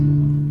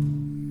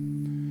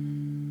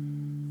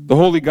The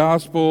Holy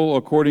Gospel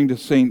according to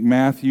St.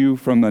 Matthew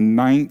from the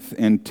 9th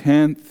and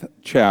 10th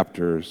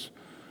chapters.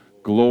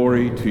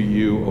 Glory to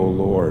you, O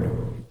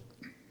Lord.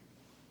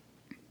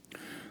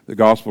 The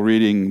Gospel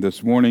reading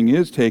this morning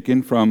is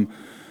taken from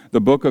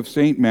the book of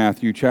St.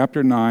 Matthew,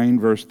 chapter 9,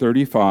 verse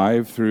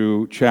 35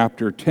 through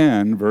chapter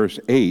 10, verse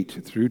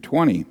 8 through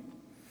 20.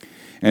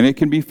 And it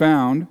can be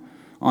found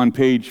on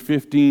page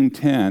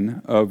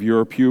 1510 of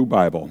your Pew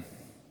Bible.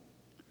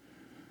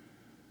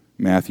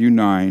 Matthew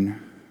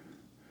 9,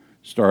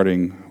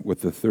 starting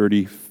with the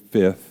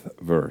 35th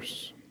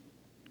verse.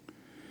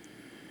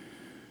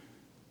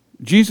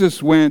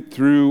 Jesus went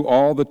through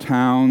all the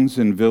towns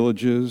and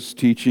villages,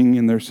 teaching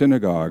in their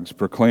synagogues,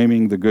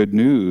 proclaiming the good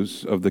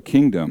news of the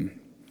kingdom,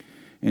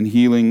 and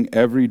healing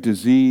every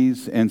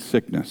disease and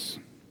sickness.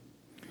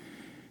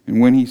 And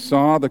when he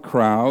saw the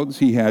crowds,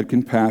 he had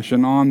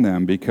compassion on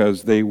them,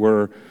 because they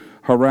were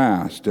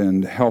harassed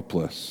and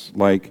helpless,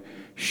 like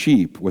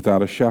sheep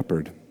without a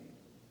shepherd.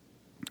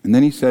 And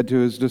then he said to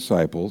his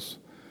disciples,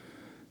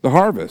 "The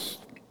harvest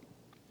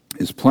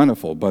is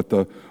plentiful, but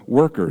the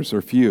workers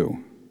are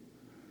few.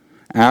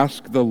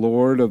 Ask the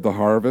Lord of the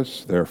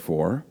harvest,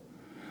 therefore,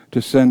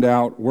 to send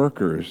out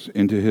workers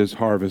into his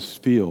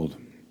harvest field.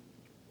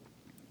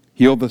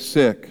 Heal the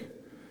sick,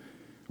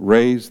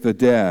 raise the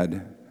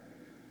dead,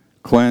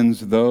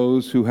 cleanse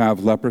those who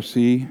have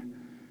leprosy,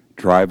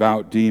 drive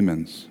out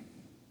demons.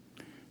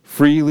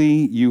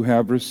 Freely you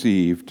have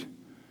received,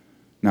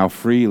 now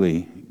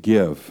freely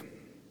give.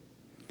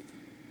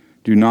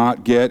 Do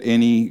not get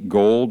any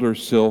gold or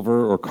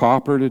silver or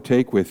copper to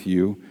take with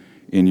you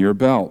in your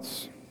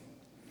belts.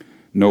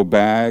 No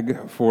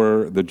bag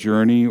for the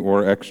journey,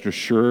 or extra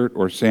shirt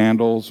or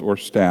sandals or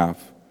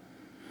staff.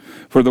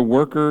 For the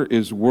worker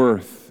is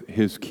worth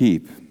his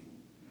keep.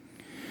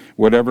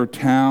 Whatever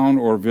town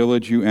or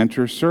village you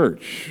enter,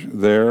 search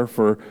there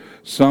for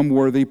some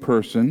worthy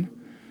person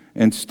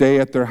and stay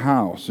at their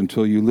house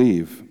until you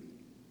leave.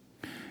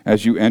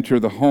 As you enter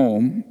the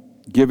home,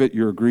 give it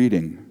your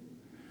greeting.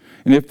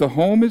 And if the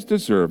home is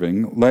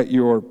deserving, let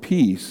your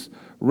peace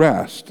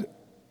rest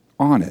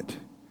on it.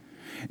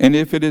 And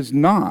if it is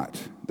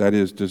not, that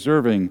is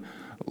deserving,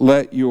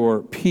 let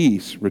your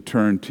peace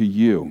return to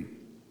you.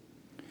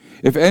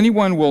 If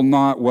anyone will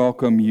not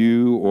welcome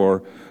you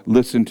or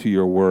listen to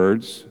your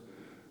words,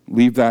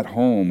 leave that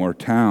home or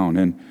town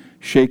and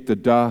shake the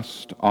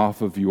dust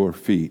off of your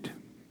feet.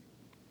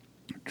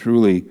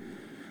 Truly,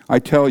 I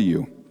tell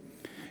you,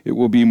 it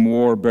will be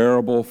more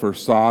bearable for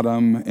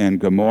Sodom and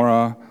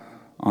Gomorrah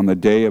on the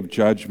day of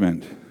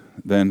judgment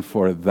than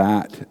for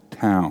that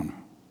town.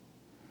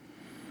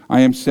 I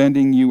am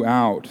sending you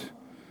out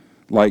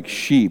like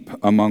sheep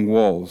among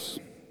wolves,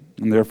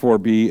 and therefore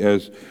be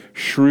as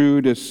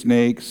shrewd as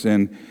snakes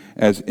and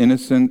as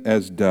innocent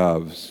as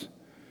doves.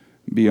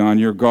 Be on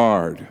your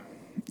guard.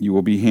 You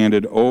will be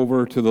handed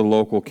over to the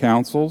local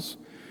councils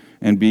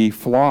and be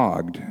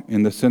flogged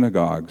in the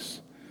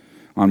synagogues.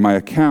 On my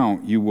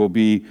account, you will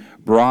be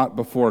brought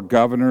before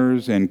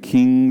governors and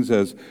kings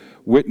as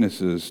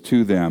witnesses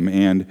to them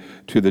and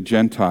to the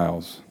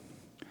Gentiles.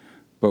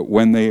 But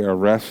when they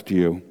arrest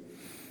you,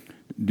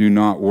 do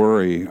not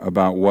worry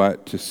about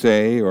what to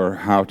say or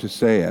how to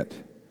say it.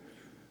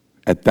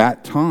 At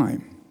that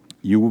time,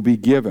 you will be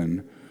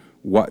given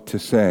what to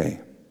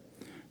say,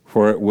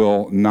 for it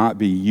will not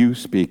be you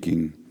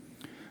speaking,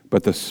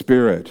 but the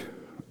Spirit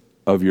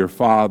of your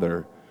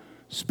Father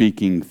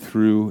speaking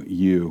through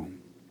you.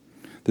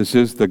 This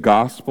is the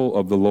gospel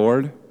of the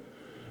Lord.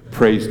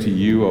 Praise to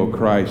you, O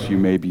Christ. You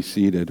may be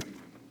seated.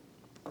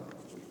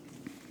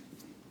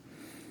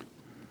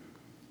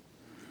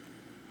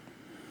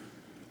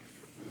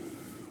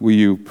 Will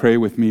you pray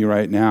with me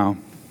right now?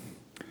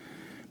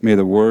 May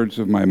the words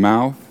of my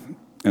mouth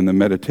and the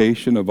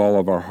meditation of all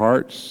of our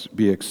hearts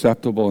be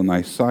acceptable in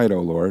thy sight, O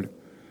Lord,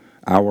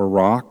 our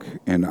rock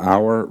and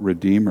our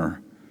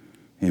Redeemer.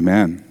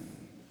 Amen.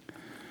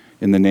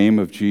 In the name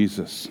of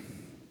Jesus.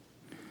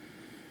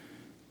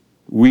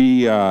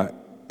 We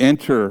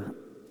enter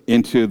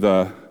into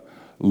the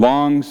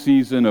long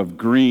season of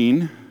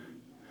green,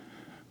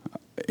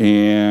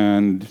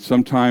 and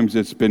sometimes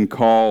it's been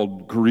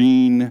called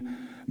Green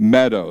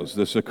Meadows.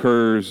 This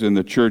occurs in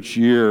the church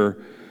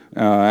year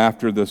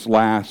after this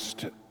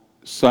last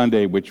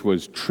Sunday, which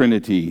was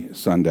Trinity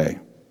Sunday.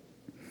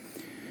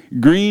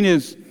 Green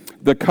is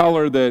the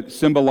color that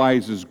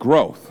symbolizes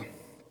growth,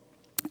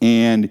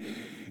 and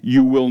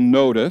you will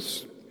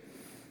notice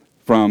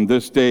from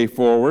this day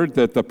forward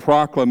that the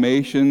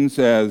proclamations,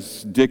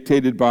 as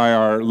dictated by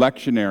our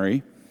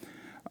lectionary,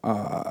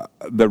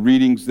 the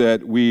readings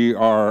that we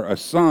are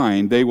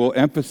assigned, they will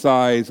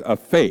emphasize a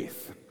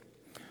faith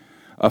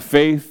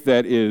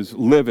that is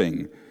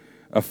living,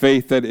 a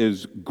faith that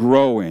is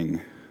growing,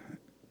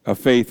 a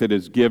faith that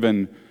is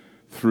given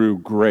through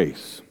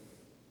grace.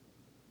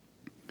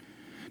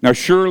 Now,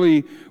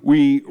 surely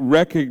we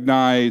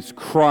recognize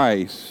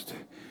Christ,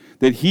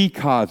 that he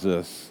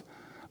causes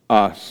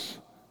us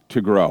to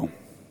grow.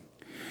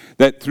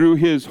 That through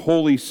his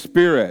Holy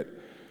Spirit,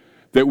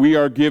 that we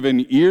are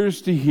given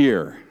ears to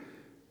hear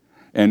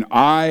and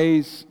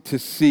eyes to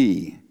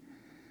see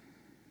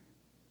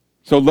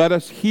So let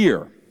us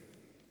hear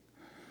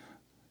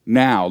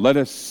now, let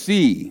us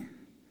see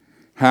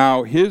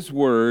how his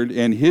word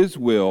and his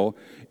will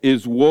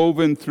is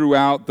woven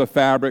throughout the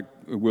fabric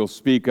we'll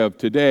speak of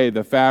today,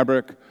 the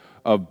fabric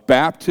of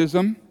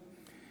baptism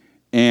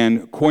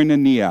and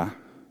koinonia,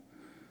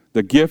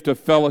 the gift of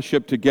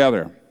fellowship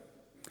together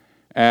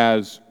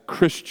as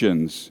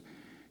Christians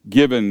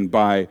given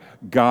by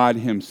God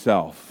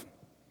himself.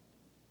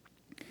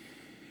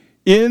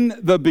 In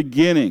the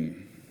beginning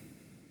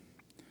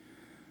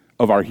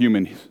of our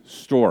human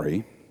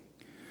story,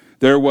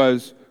 there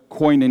was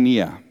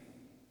koinonia.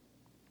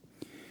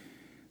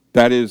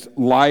 That is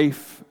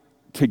life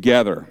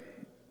together.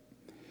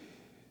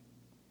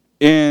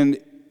 And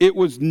it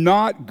was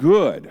not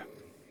good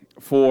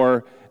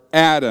for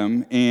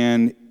Adam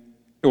to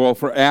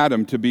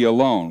be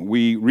alone.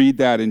 We read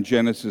that in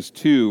Genesis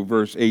 2,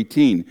 verse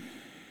 18.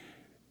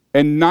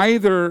 And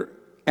neither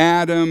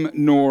Adam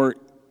nor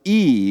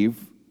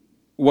Eve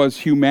was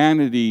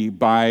humanity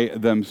by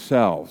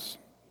themselves.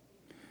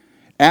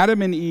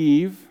 Adam and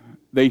Eve,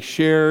 they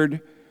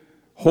shared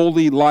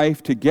holy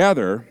life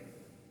together,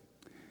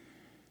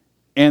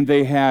 and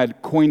they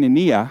had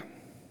koinonia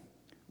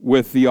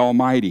with the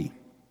Almighty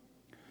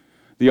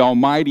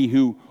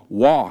who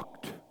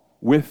walked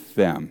with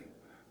them.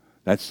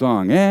 That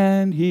song,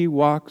 and he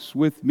walks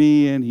with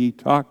me and he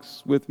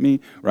talks with me,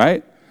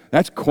 right?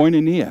 That's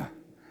koinonia.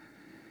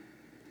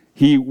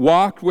 He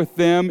walked with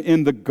them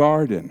in the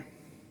garden,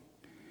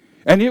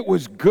 and it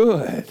was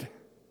good.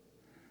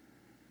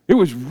 It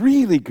was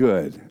really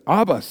good.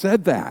 Abba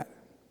said that.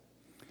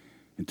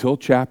 Until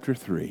chapter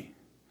 3,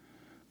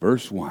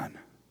 verse 1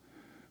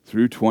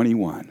 through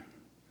 21.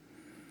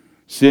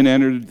 Sin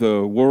entered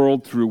the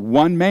world through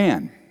one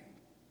man.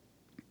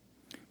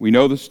 We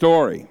know the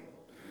story.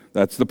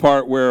 That's the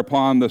part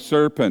whereupon the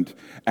serpent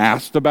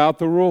asked about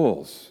the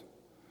rules.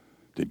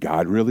 Did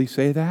God really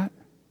say that?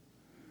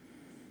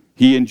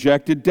 He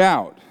injected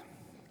doubt,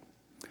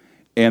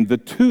 and the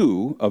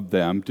two of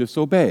them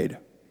disobeyed.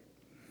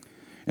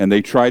 And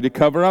they tried to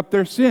cover up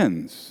their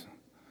sins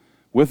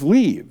with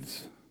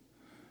leaves,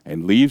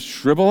 and leaves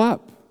shrivel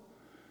up,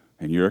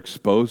 and you're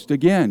exposed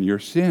again, your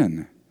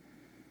sin.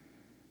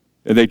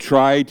 And they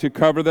tried to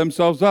cover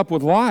themselves up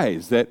with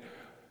lies that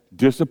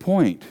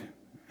disappoint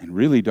and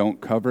really don't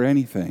cover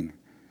anything.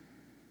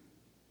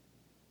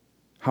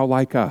 How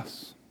like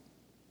us?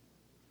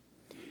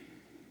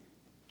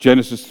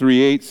 Genesis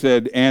 3:8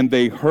 said, "And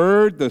they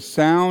heard the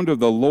sound of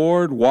the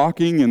Lord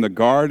walking in the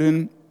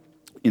garden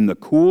in the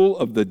cool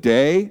of the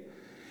day,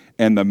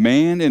 and the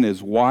man and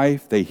his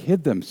wife, they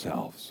hid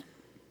themselves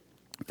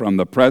from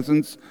the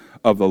presence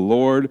of the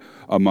Lord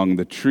among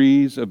the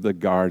trees of the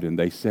garden."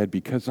 They said,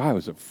 "Because I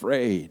was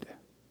afraid."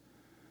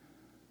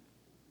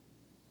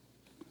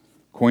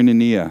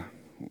 Koinonia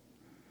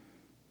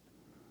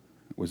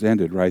was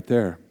ended right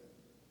there.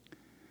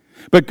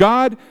 But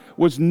God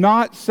was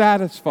not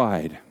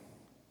satisfied.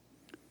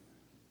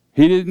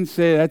 He didn't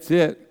say, "That's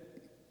it.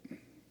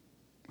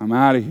 I'm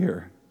out of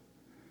here."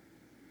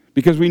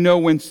 Because we know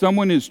when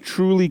someone is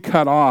truly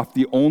cut off,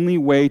 the only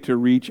way to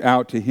reach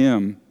out to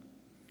him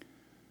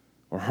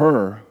or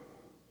her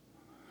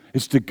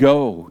is to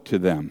go to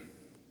them.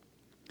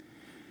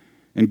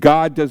 And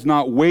God does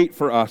not wait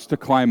for us to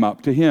climb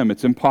up to him.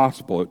 It's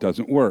impossible. It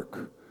doesn't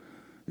work.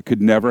 It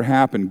could never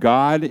happen.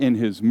 God, in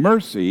his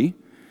mercy,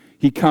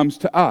 he comes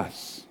to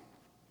us.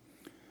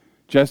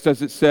 Just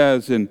as it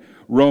says in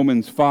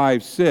Romans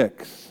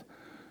 5:6,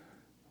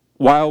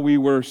 while we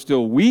were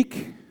still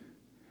weak,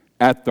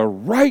 at the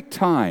right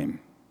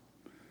time,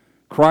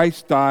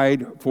 Christ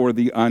died for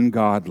the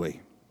ungodly.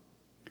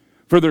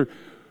 Further,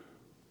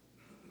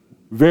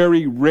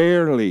 very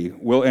rarely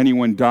will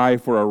anyone die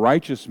for a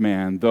righteous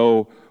man,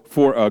 though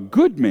for a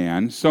good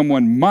man,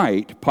 someone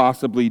might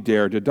possibly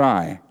dare to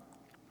die.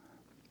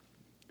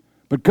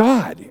 But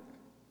God,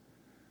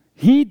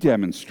 he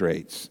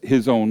demonstrates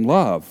his own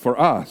love for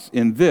us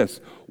in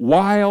this: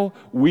 while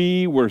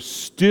we were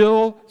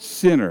still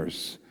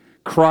sinners,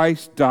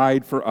 Christ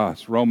died for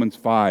us. Romans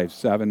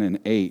 5:7 and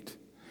 8.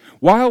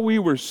 While we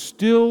were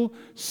still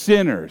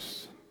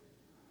sinners,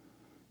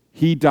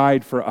 he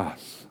died for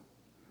us.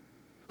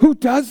 Who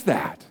does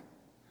that?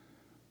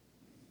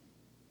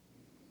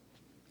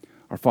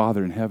 Our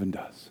Father in heaven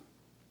does.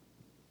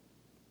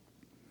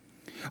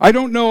 I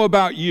don't know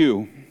about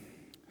you,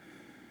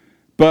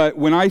 but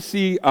when I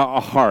see a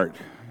heart,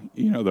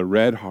 the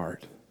red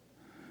heart,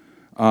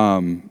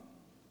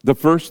 the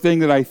first thing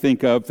that I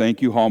think of,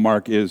 thank you,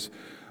 Hallmark, is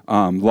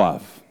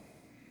love.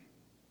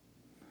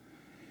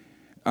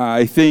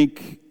 I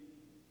think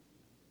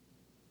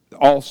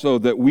also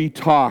that we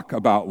talk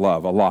about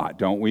love a lot,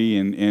 don't we?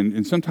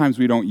 And sometimes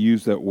we don't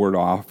use that word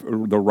off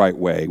the right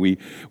way.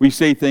 We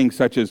say things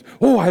such as,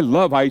 "Oh, I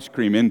love ice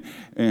cream,"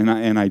 and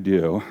I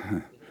do.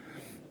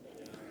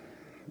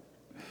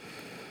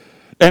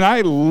 And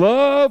I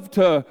love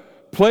to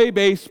play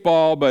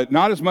baseball, but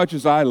not as much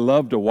as I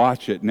love to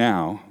watch it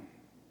now.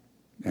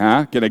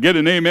 Huh? Can I get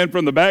an amen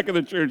from the back of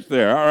the church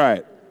there? All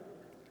right.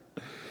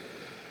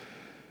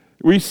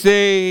 We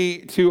say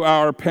to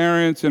our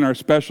parents and our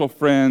special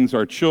friends,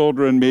 our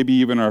children, maybe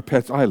even our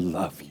pets, I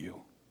love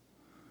you.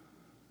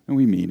 And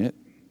we mean it.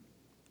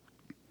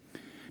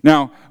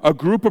 Now, a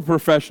group of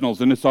professionals,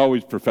 and it's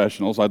always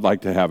professionals, I'd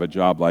like to have a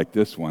job like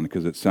this one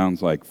because it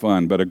sounds like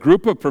fun, but a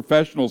group of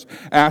professionals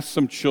asked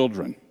some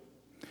children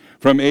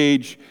from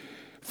age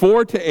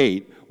 4 to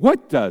 8,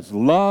 what does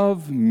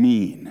love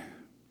mean?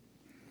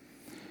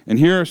 And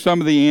here are some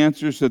of the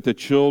answers that the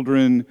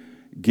children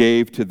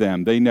gave to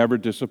them. They never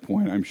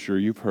disappoint. I'm sure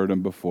you've heard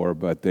them before,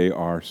 but they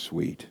are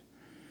sweet.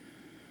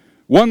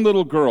 One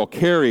little girl,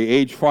 Carrie,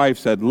 age 5,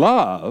 said,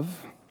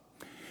 love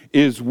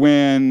is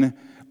when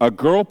a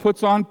girl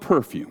puts on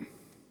perfume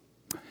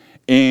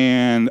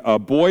and a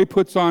boy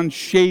puts on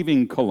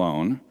shaving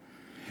cologne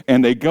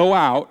and they go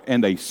out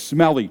and they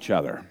smell each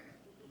other.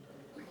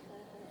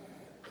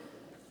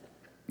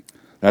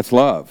 That's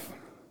love.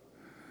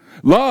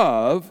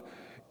 Love,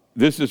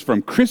 this is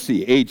from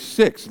Chrissy, age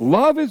 6.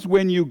 Love is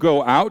when you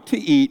go out to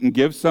eat and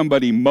give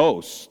somebody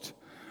most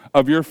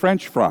of your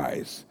French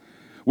fries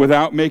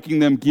without making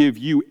them give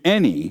you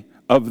any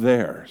of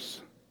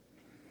theirs.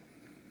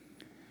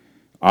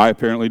 I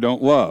apparently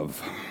don't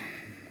love.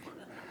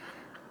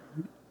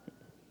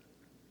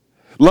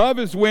 Love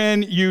is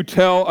when you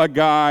tell a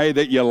guy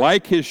that you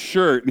like his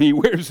shirt and he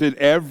wears it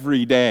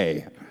every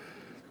day.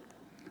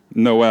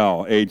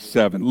 Noelle, age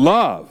 7.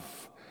 Love.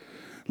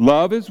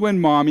 Love is when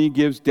mommy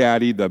gives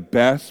daddy the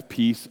best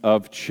piece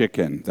of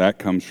chicken. That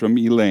comes from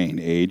Elaine,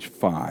 age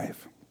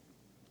 5.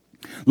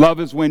 Love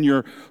is when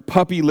your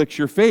puppy licks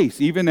your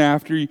face, even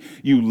after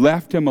you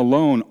left him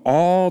alone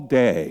all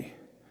day.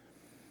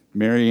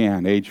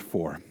 Marianne, age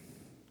 4.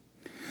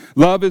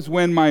 Love is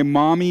when my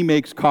mommy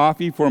makes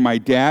coffee for my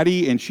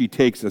daddy and she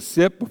takes a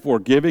sip before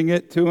giving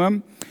it to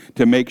him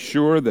to make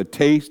sure the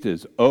taste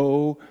is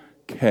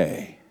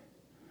okay.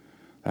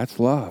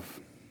 That's love.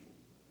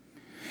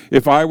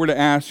 If I were to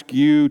ask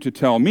you to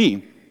tell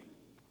me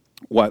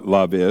what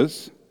love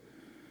is,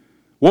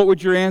 what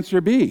would your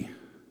answer be?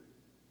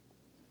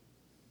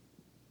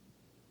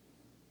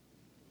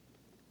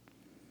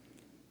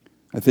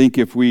 I think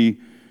if we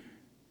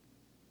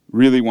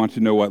really want to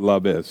know what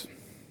love is,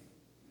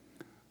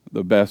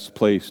 the best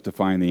place to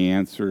find the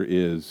answer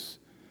is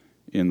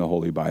in the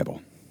Holy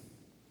Bible.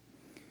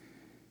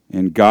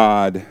 And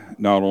God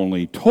not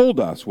only told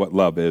us what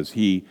love is,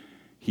 He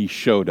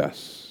showed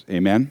us.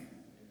 Amen?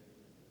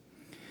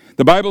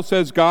 The Bible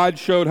says God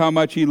showed how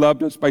much He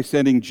loved us by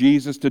sending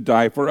Jesus to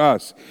die for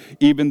us,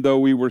 even though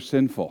we were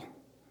sinful.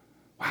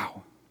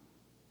 Wow.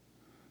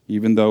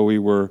 Even though we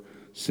were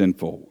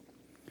sinful.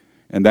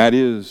 And that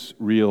is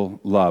real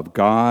love.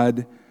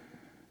 God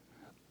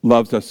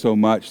loves us so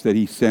much that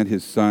He sent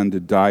His Son to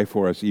die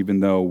for us, even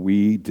though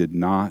we did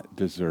not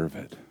deserve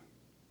it.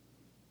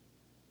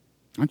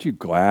 Aren't you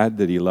glad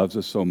that He loves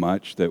us so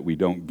much that we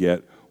don't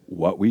get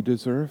what we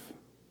deserve?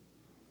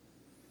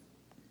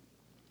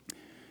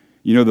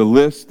 You know, the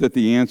list that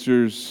the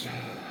answers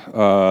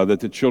that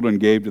the children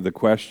gave to the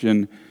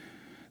question,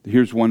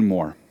 here's one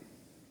more.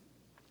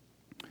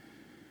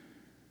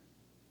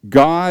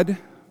 God,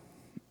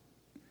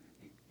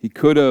 He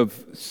could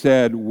have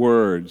said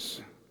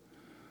words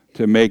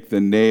to make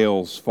the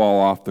nails fall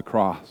off the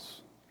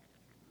cross.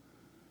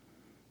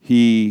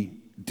 He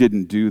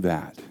didn't do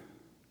that.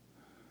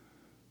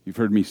 You've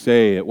heard me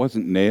say it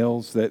wasn't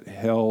nails that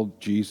held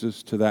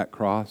Jesus to that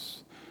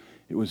cross.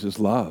 It was His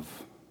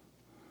love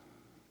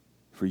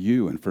for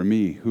you and for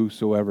me,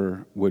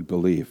 whosoever would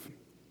believe.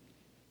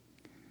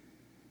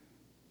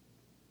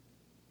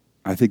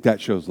 I think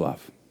that shows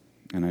love,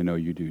 and I know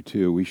you do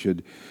too. We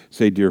should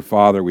say, Dear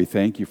Father, we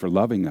thank You for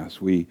loving us.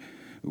 We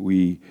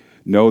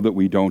know that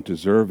we don't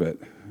deserve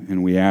it,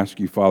 and we ask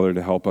You, Father,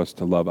 to help us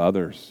to love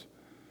others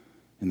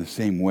in the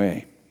same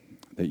way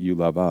that You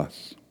love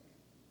us.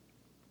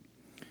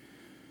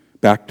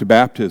 Back to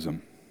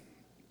baptism.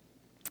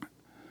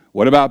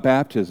 What about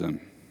baptism?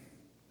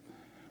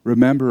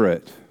 Remember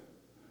it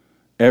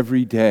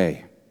every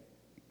day.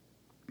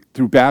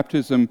 Through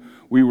baptism,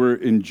 we were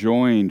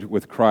enjoined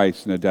with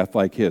Christ in a death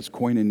like His,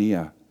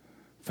 koinonia,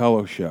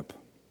 fellowship.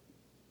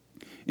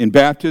 In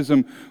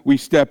baptism, we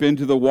step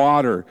into the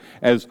water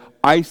as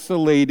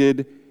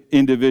isolated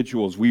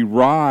individuals. We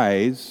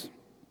rise,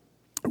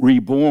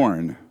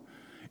 reborn,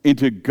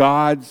 into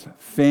God's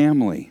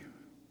family,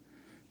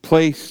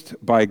 placed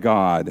by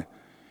God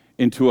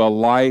into a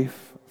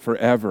life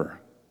forever.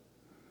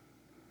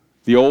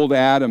 The old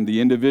Adam, the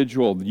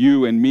individual,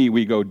 you and me,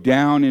 we go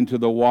down into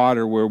the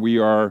water where we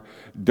are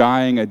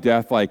dying a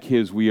death like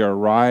His. We are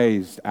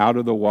raised out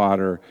of the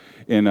water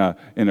in a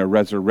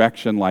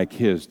resurrection like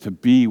His to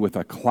be with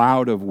a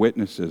cloud of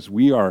witnesses.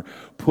 We are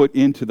put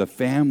into the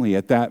family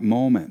at that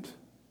moment.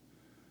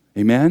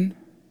 Amen?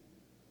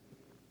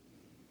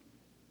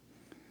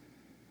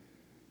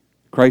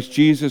 Christ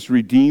Jesus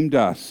redeemed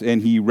us,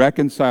 and He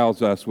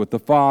reconciles us with the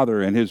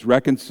Father, and His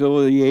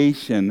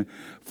reconciliation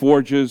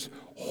forges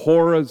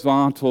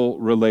horizontal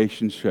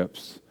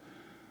relationships.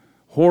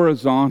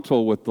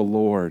 Horizontal with the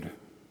Lord.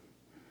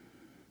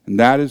 And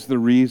that is the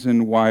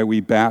reason why we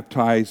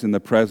baptize in the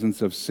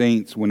presence of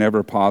saints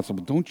whenever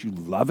possible. Don't you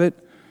love it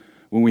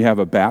when we have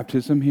a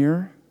baptism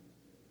here?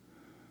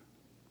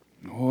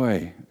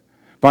 Boy.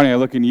 Bonnie, I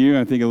look at you and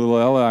I think of little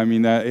Ella. I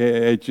mean,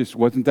 it just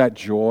wasn't that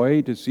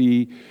joy to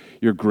see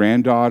your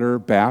granddaughter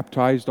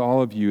baptized,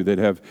 all of you that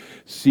have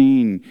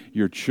seen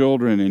your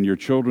children and your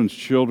children's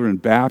children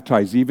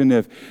baptized, even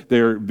if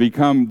they're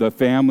become the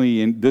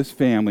family in this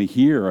family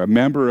here, a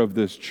member of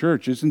this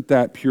church. Isn't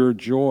that pure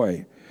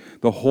joy?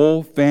 The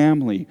whole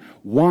family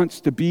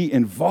wants to be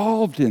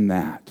involved in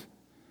that.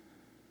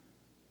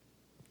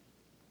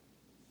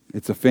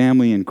 It's a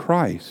family in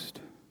Christ.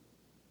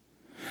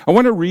 I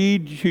want to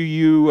read to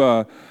you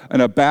a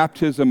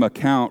baptism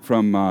account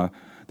from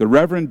the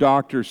Reverend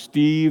Dr.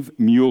 Steve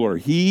Mueller.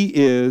 He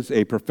is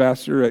a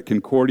professor at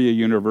Concordia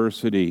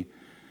University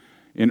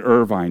in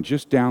Irvine,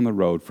 just down the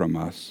road from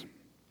us.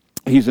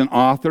 He's an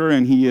author,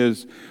 and he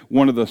is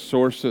one of the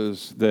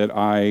sources that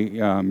I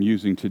am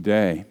using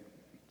today.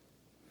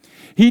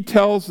 He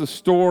tells the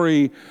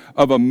story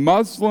of a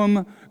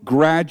Muslim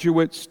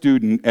graduate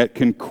student at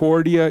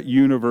Concordia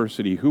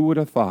University. Who would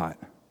have thought?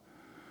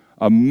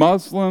 A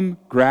Muslim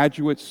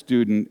graduate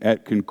student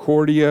at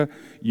Concordia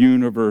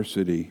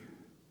University.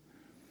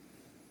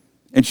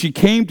 And she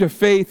came to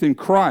faith in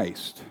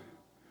Christ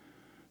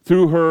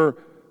through her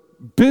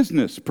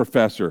business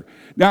professor.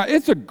 Now,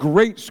 it's a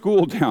great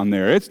school down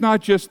there. It's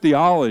not just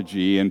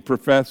theology and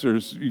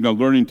professors,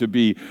 learning to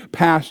be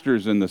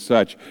pastors and the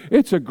such.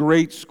 It's a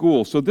great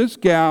school. So this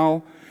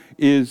gal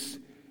is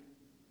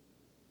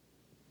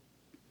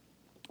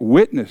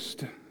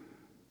witnessed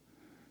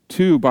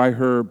to by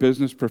her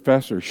business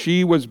professor.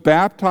 She was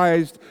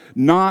baptized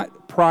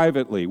not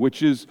privately,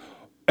 which is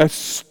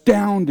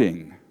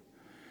astounding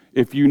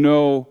if you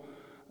know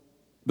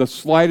the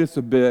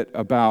slightest bit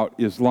about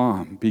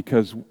Islam,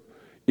 because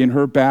in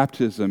her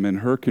baptism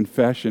and her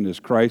confession as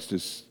Christ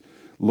as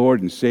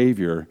Lord and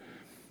Savior,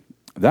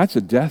 that's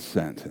a death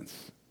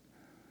sentence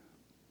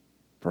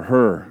for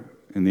her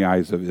in the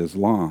eyes of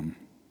Islam.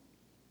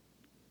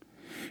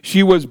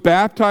 She was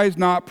baptized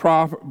not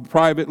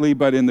privately,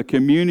 but in the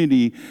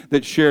community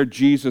that shared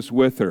Jesus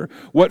with her.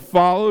 What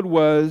followed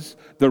was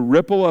the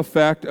ripple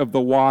effect of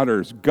the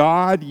waters.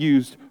 God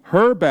used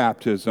her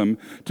baptism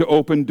to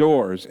open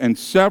doors, and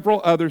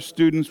several other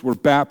students were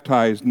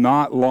baptized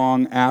not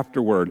long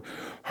afterward.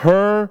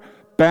 Her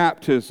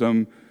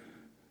baptism,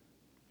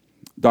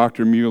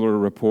 Dr. Mueller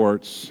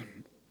reports,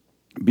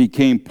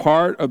 became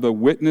part of the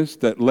witness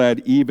that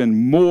led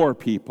even more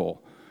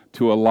people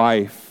to a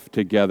life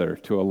together,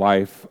 to a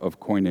life of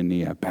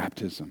koinonia,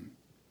 baptism.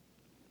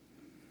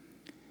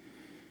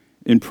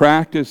 In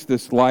practice,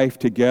 this life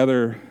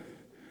together,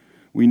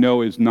 we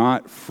know, is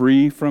not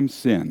free from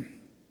sin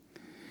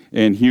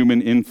and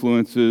human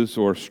influences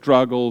or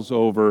struggles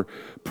over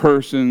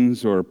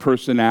persons or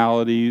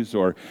personalities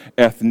or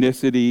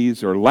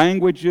ethnicities or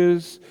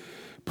languages,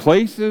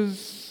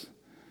 places,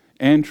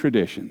 and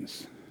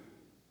traditions.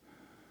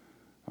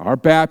 Our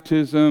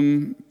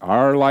baptism,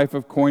 our life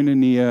of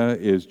koinonia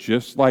is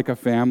just like a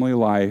family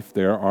life.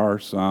 There are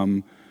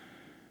some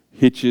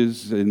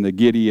hitches in the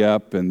giddy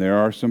up, and there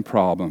are some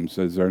problems,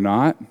 is there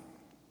not?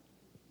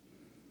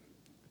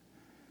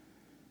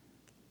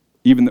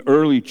 Even the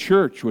early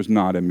church was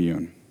not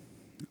immune.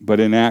 But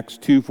in Acts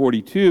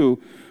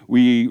 2:42,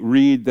 we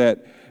read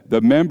that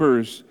the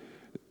members,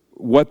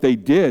 what they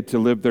did to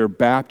live their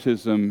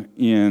baptism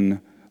in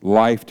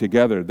life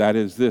together, that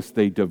is this,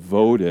 they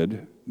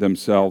devoted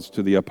themselves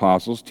to the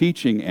apostles'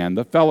 teaching and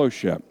the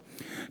fellowship,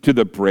 to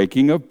the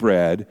breaking of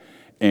bread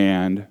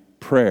and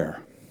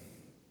prayer.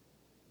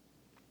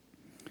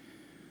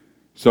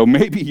 So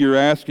maybe you're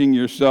asking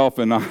yourself,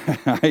 and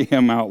I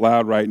am out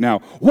loud right now,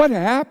 what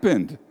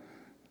happened?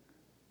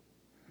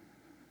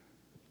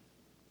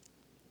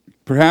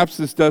 Perhaps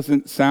this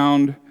doesn't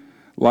sound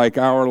like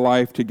our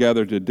life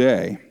together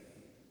today.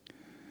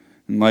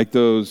 And like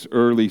those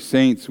early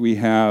saints, we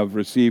have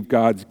received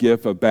God's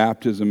gift of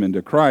baptism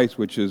into Christ,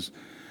 which is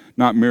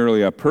not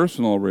merely a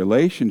personal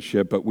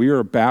relationship, but we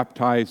are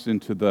baptized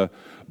into the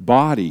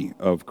body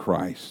of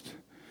Christ.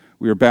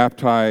 We are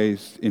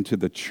baptized into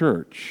the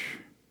church.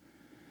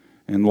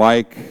 And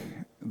like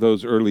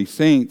those early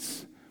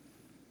saints,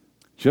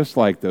 just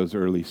like those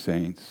early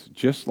saints,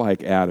 just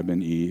like Adam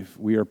and Eve,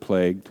 we are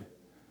plagued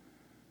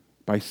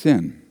by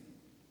sin.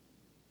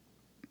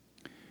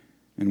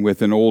 And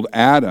with an old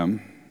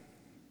Adam,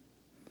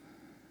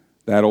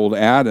 that old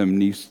Adam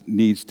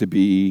needs to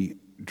be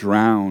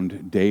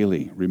drowned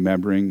daily,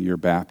 remembering your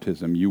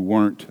baptism. You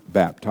weren't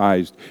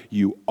baptized,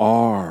 you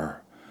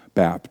are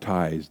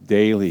baptized.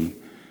 Daily,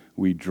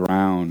 we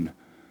drown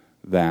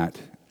that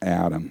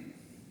Adam.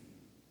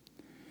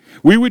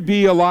 We would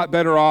be a lot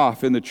better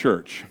off in the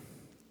church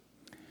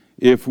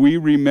if we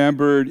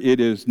remembered it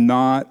is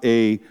not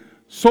a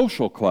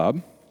social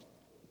club,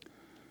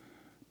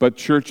 but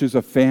church is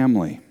a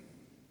family.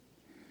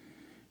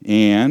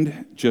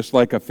 And just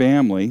like a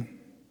family,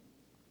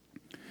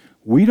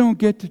 we don't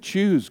get to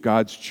choose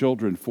God's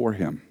children for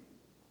Him.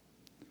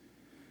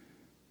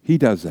 He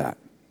does that.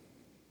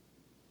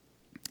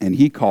 And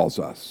He calls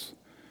us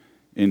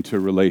into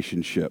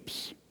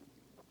relationships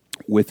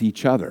with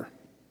each other.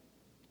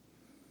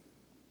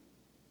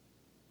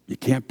 You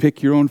can't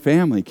pick your own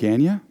family,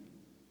 can you?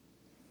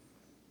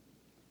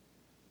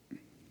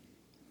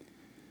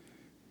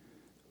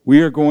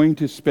 We are going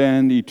to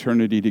spend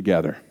eternity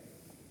together.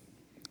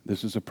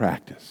 This is a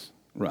practice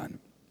run.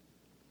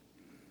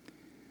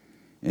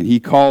 And He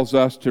calls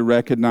us to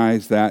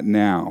recognize that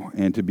now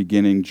and to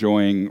begin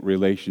enjoying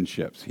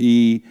relationships.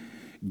 He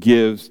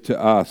gives to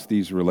us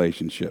these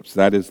relationships.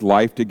 That is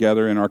life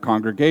together in our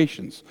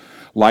congregations,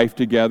 life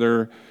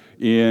together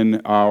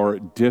in our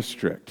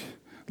district,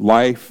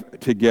 life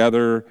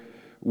together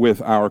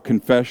with our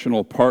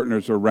confessional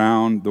partners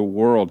around the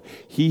world.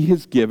 He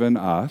has given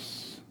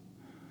us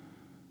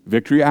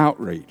Victory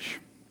Outreach.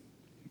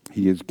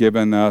 He has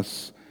given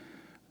us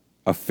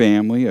a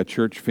family, a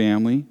church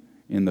family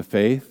in the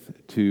faith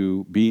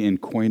to be in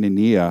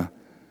koinonia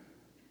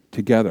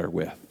together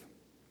with.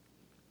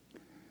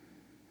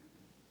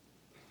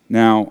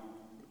 Now,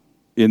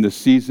 in the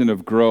season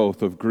of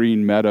growth of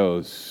Green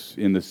Meadows,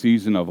 in the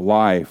season of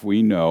life,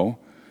 we know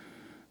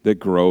that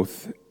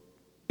growth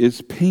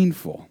is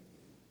painful.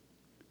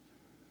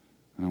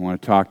 And I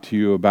want to talk to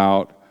you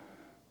about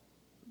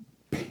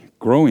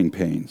growing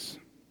pains.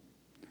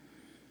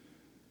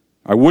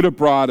 I would have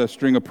brought a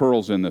string of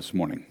pearls in this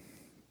morning,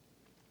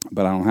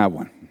 but I don't have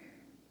one.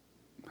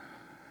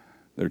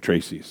 They're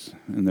Tracy's,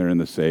 and they're in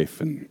the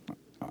safe, and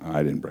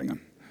I didn't bring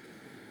them.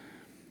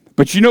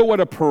 But you know what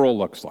a pearl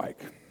looks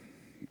like.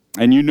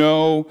 And you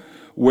know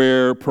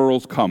where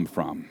pearls come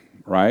from,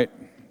 right?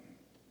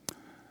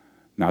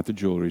 Not the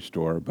jewelry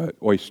store, but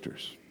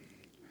oysters.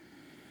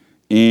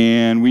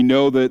 And we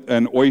know that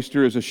an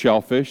oyster is a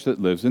shellfish that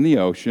lives in the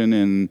ocean,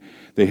 and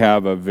they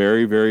have a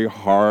very, very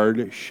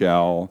hard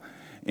shell,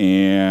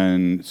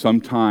 and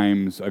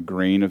sometimes a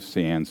grain of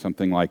sand,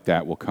 something like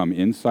that, will come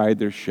inside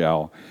their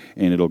shell,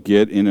 and it'll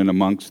get in and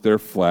amongst their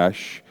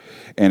flesh,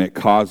 and it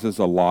causes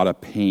a lot of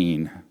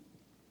pain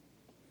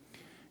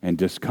and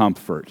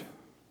discomfort,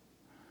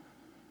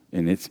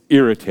 and it's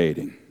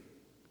irritating.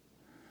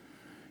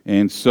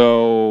 And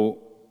so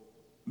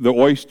the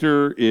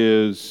oyster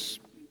is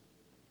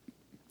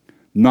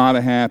not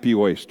a happy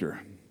oyster.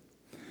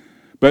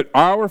 But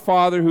our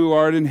Father who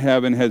art in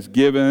heaven has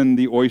given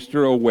the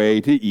oyster a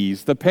way to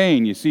ease the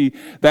pain. You see,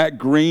 that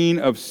grain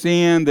of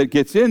sand that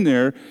gets in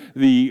there,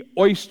 the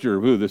oyster,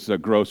 this is a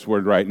gross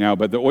word right now,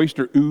 but the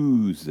oyster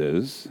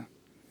oozes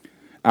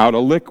out a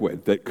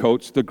liquid that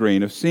coats the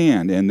grain of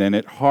sand, and then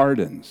it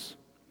hardens.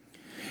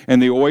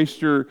 And the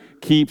oyster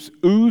keeps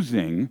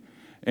oozing,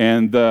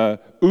 and the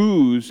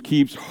ooze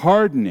keeps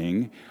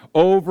hardening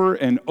over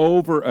and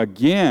over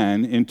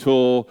again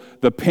until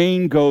the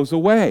pain goes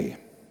away.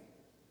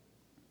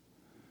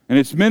 And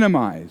it's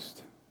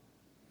minimized.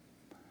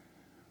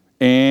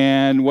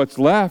 And what's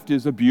left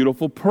is a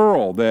beautiful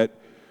pearl that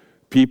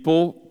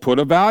people put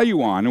a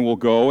value on and will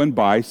go and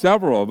buy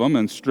several of them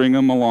and string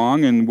them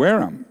along and wear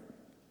them.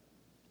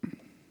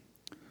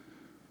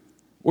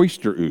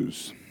 Oyster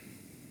ooze.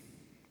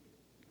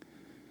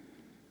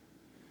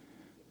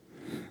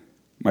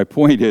 My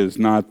point is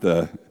not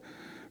that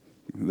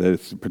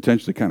it's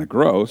potentially kind of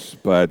gross,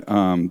 but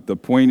the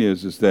point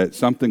is that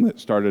something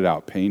that started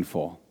out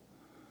painful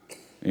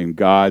in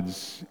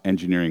God's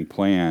engineering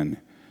plan,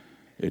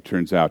 it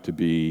turns out to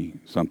be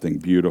something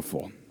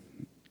beautiful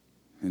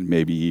and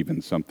maybe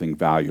even something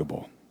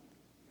valuable.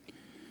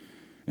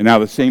 And now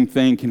the same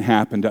thing can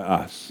happen to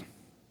us.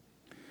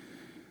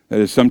 That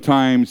is,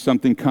 sometimes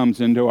something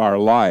comes into our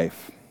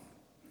life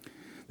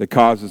that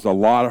causes a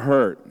lot of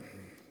hurt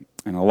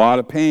and a lot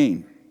of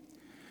pain.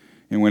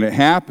 And when it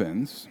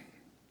happens,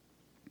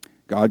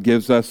 God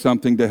gives us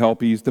something to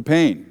help ease the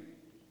pain.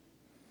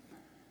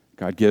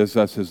 God gives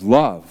us His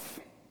love.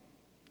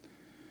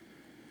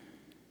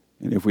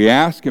 And if we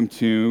ask Him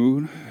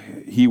to,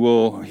 He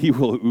will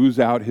ooze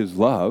out His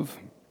love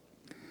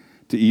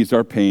to ease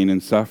our pain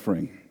and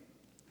suffering.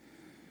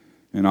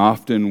 And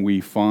often we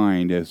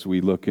find, as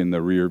we look in the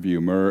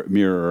rearview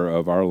mirror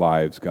of our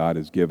lives, God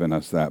has given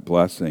us that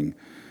blessing.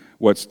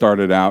 What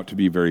started out to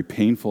be very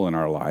painful in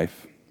our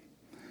life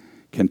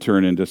can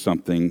turn into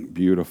something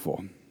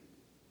beautiful.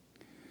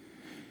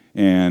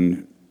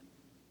 And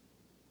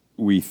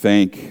we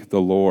thank the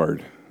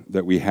Lord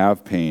that we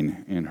have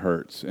pain and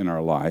hurts in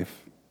our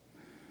life,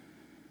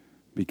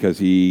 because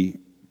He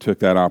took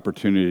that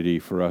opportunity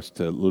for us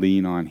to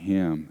lean on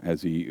Him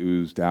as He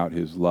oozed out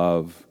His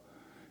love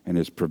and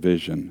His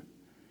provision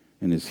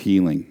and His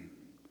healing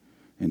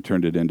and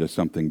turned it into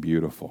something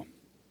beautiful.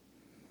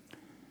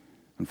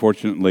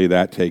 Unfortunately,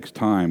 that takes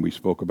time. We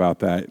spoke about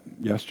that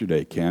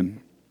yesterday,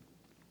 Ken.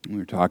 We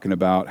were talking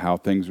about how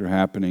things are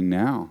happening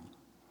now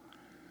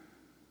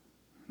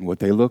and what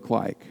they look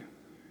like.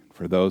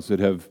 For those that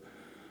have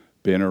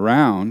been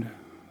around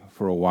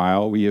for a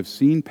while, we have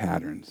seen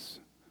patterns.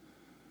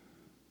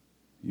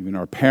 Even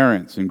our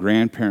parents and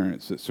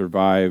grandparents that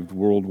survived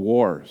world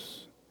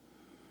wars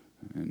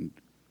and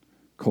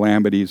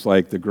calamities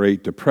like the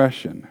Great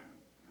Depression,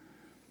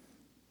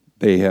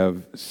 They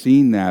have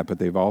seen that, but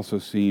they've also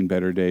seen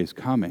better days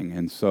coming.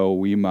 And so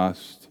we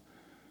must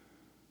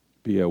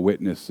be a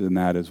witness in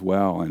that as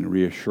well, and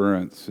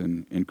reassurance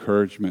and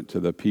encouragement to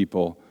the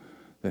people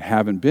that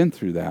haven't been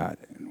through that,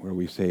 where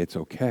we say it's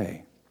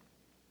okay.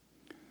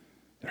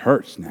 It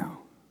hurts now.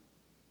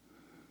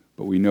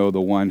 But we know the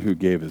one who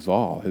gave his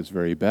all, his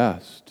very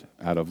best,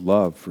 out of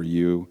love for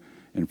you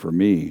and for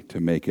me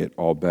to make it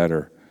all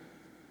better.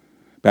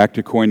 Back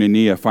to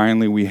koinonia.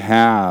 Finally, we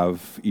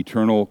have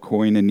eternal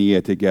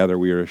koinonia together.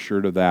 We are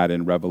assured of that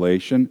in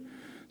Revelation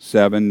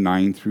 7,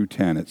 9 through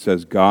 10. It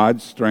says,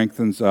 God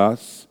strengthens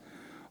us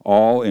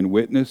all in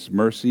witness,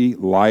 mercy,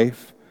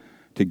 life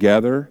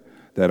together,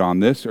 that on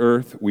this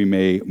earth we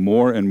may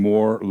more and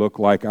more look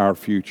like our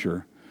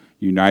future,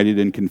 united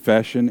in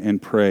confession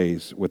and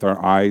praise, with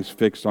our eyes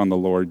fixed on the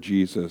Lord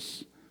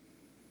Jesus,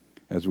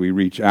 as we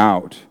reach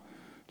out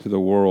to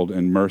the world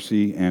in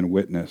mercy and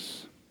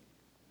witness.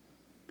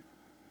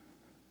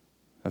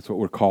 That's what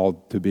we're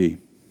called to be.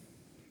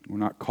 We're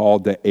not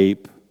called to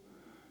ape,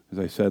 as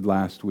I said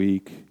last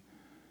week,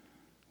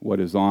 what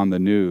is on the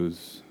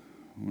news.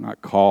 We're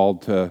not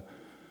called to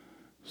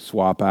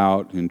swap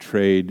out and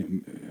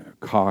trade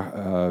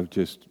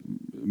just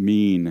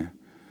mean,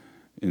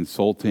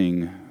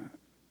 insulting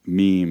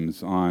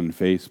memes on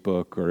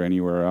Facebook or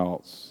anywhere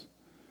else.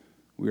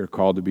 We are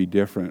called to be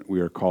different. We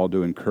are called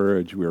to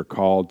encourage. We are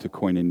called to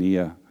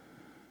koinonia,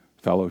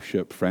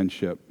 fellowship,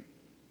 friendship.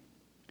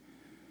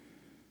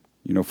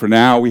 You know, for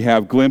now we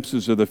have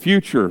glimpses of the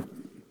future,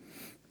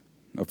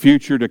 a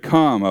future to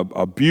come,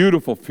 a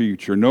beautiful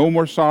future. No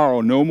more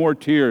sorrow, no more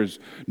tears,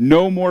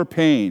 no more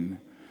pain.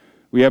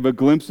 We have a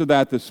glimpse of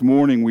that this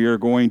morning. We are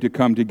going to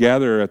come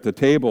together at the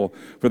table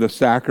for the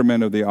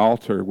sacrament of the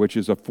altar, which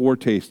is a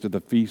foretaste of the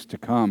feast to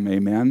come.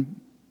 Amen?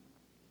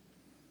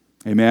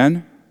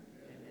 Amen?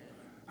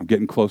 I'm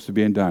getting close to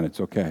being done. It's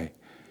okay.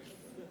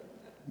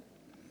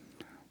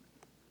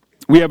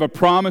 We have a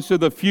promise of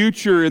the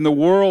future in the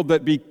world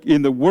that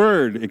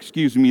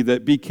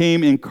that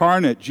became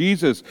incarnate,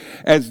 Jesus.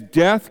 As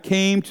death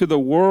came to the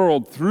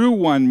world through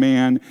one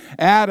man,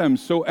 Adam,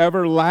 so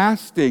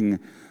everlasting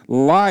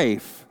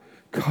life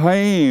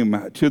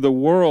came to the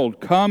world,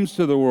 comes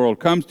to the world,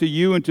 comes to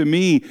you and to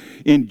me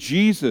in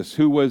Jesus,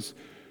 who was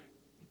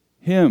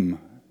him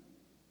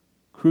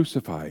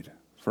crucified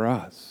for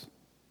us.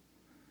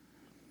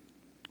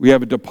 We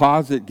have a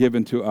deposit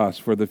given to us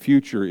for the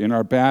future in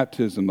our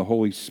baptism, the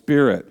Holy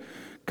Spirit,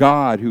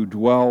 God who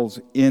dwells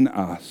in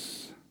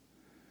us.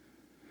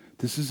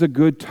 This is a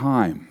good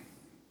time.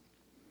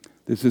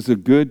 This is a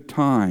good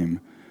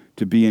time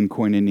to be in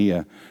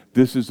koinonia.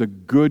 This is a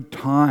good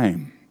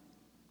time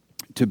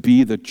to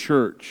be the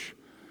church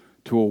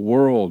to a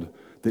world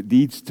that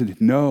needs to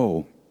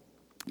know,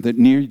 that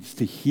needs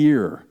to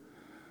hear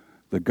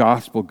the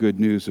gospel good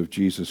news of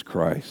Jesus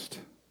Christ.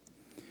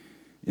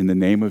 In the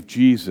name of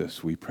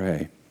Jesus, we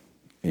pray.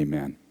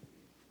 Amen.